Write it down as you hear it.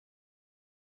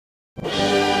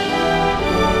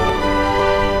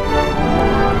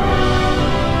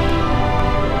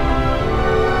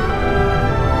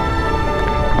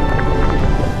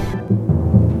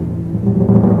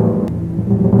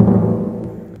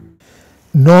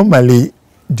Normally,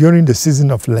 during the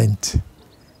season of Lent,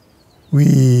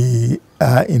 we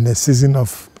are in a season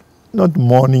of not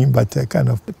mourning, but a kind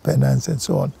of penance and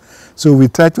so on. So we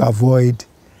try to avoid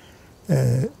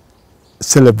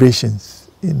celebrations,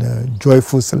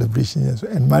 joyful celebrations.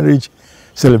 And marriage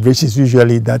celebrations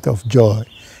usually that of joy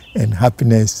and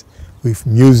happiness with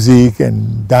music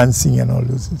and dancing and all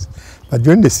those things. But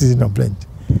during the season of Lent,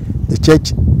 the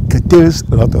church curtails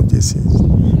a lot of these things.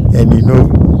 And you know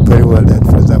very well that,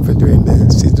 for example, during the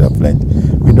season of Lent,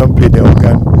 we don't play the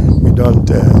organ, we don't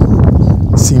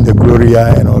sing the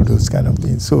Gloria and all those kind of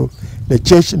things. So the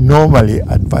church normally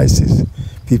advises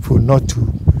people not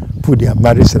to put their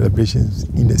marriage celebrations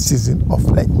in the season of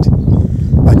Lent.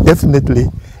 But definitely,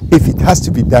 if it has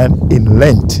to be done in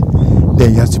Lent,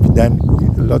 then it has to be done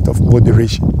with a lot of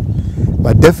moderation.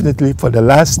 But definitely for the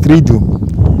last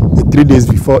Triduum, the 3 days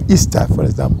before Easter, for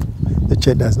example, the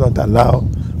church does not allow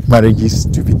marriages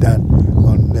to be done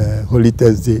on Holy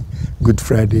Thursday, Good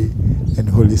Friday, and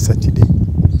Holy Saturday.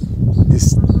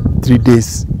 These 3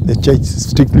 days, the church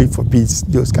strictly forbids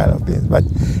those kind of things. But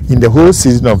in the whole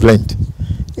season of Lent,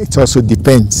 it also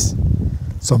depends.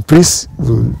 Some priests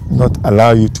will not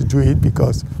allow you to do it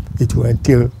because it will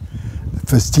entail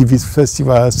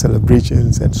festival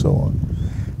celebrations and so on.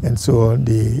 And so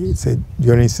they said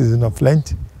during the season of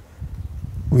Lent,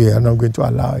 we are not going to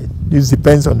allow it. This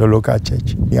depends on the local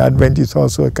church. The Advent is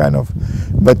also a kind of,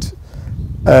 but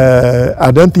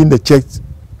I don't think the church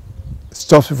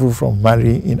stops people from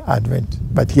marrying in Advent.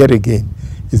 But here again,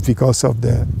 it's because of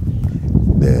the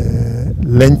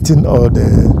Lenten or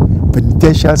the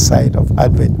penitential side of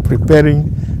Advent,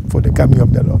 preparing for the coming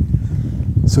of the Lord.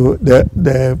 So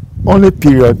the only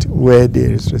period where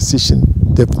there is recession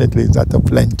definitely is that of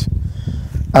Lent.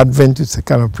 Advent is a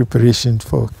kind of preparation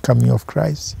for coming of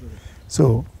Christ.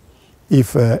 So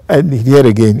if, and here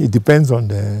again, it depends on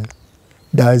the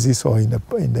diocese or in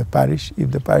the parish.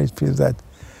 If the parish feels that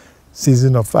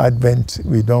season of Advent,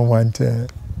 we don't want,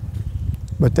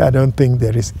 but I don't think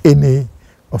there is any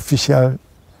official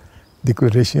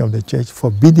declaration of the church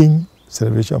forbidding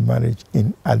celebration of marriage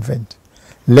in Advent.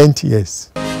 Lent, yes.